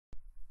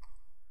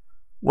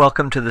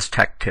Welcome to this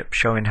tech tip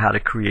showing how to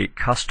create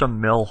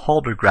custom mill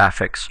holder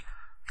graphics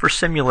for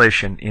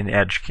simulation in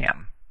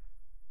Edgecam.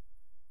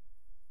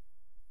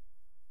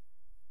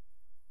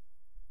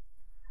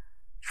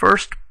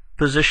 First,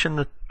 position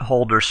the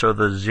holder so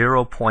the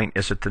 0 point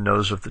is at the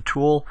nose of the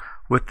tool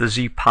with the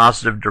Z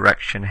positive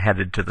direction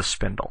headed to the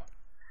spindle.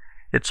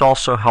 It's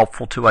also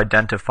helpful to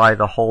identify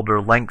the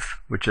holder length,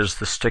 which is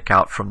the stick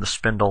out from the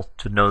spindle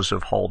to nose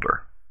of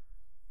holder.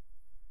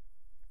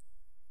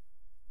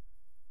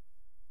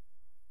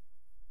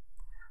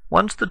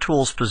 Once the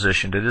tool is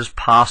positioned, it is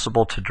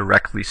possible to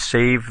directly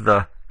save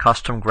the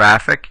custom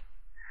graphic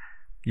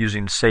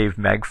using Save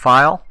Meg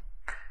file.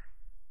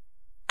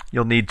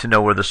 You'll need to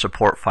know where the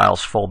support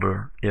files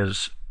folder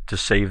is to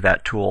save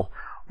that tool.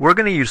 We're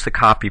going to use the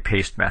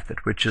copy-paste method,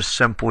 which is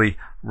simply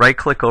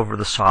right-click over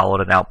the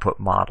solid and output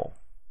model.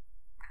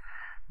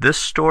 This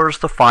stores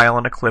the file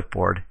in a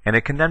clipboard, and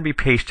it can then be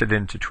pasted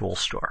into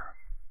ToolStore.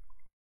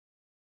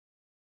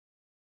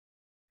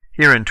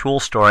 Here in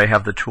ToolStore, I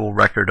have the tool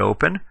record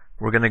open.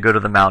 We're going to go to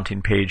the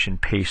mounting page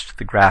and paste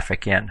the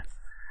graphic in.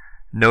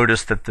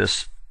 Notice that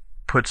this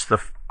puts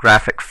the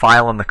graphic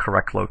file in the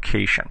correct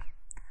location.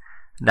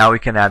 Now we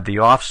can add the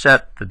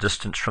offset, the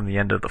distance from the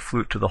end of the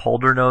flute to the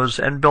holder nose,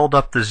 and build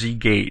up the Z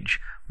gauge,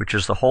 which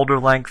is the holder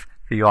length,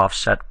 the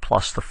offset,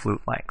 plus the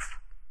flute length.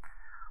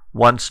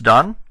 Once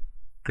done,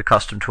 the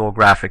custom tool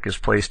graphic is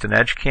placed in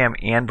Edgecam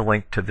and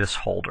linked to this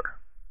holder.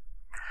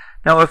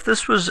 Now if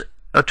this was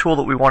a tool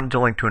that we wanted to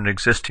link to an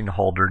existing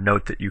holder,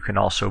 note that you can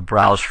also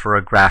browse for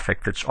a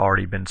graphic that's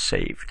already been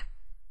saved.